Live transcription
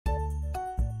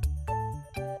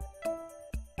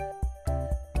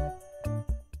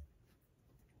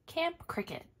Camp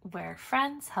Cricket, where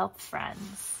friends help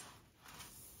friends.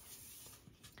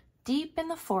 Deep in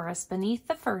the forest beneath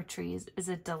the fir trees is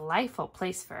a delightful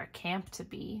place for a camp to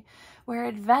be, where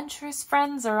adventurous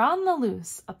friends are on the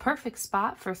loose, a perfect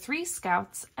spot for 3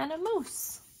 scouts and a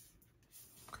moose.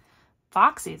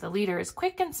 Foxy, the leader, is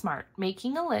quick and smart,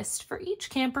 making a list for each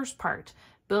camper's part.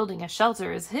 Building a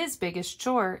shelter is his biggest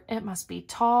chore. It must be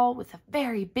tall with a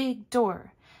very big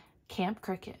door. Camp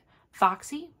Cricket.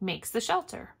 Foxy makes the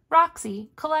shelter. Roxy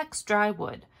collects dry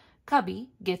wood. Cubby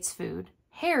gets food.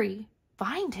 Harry,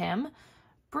 find him.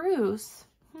 Bruce,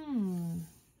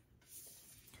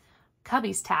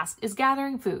 Cubby's task is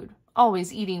gathering food,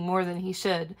 always eating more than he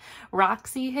should.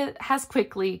 Roxy has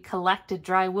quickly collected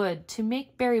dry wood to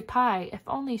make berry pie if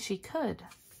only she could.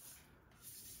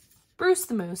 Bruce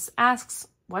the moose asks,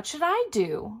 "What should I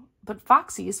do?" But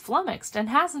Foxy is flummoxed and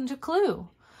hasn't a clue.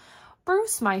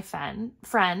 "Bruce, my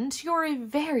friend, you're a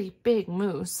very big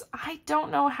moose. I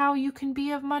don't know how you can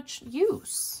be of much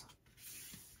use."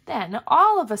 Then,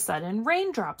 all of a sudden,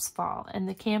 raindrops fall, and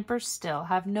the campers still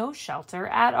have no shelter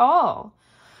at all.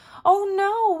 "Oh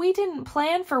no, we didn't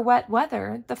plan for wet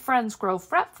weather." The friends grow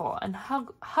fretful and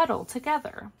huddle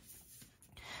together.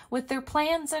 With their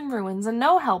plans in ruins and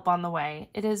no help on the way,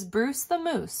 it is Bruce the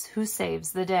moose who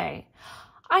saves the day.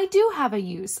 "I do have a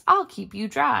use. I'll keep you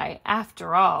dry.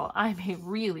 After all, I'm a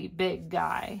really big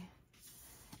guy."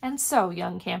 And so,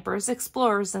 young campers,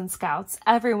 explorers, and scouts,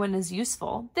 everyone is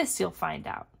useful. This you'll find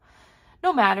out.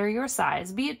 No matter your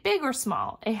size, be it big or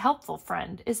small, a helpful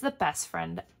friend is the best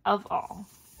friend of all.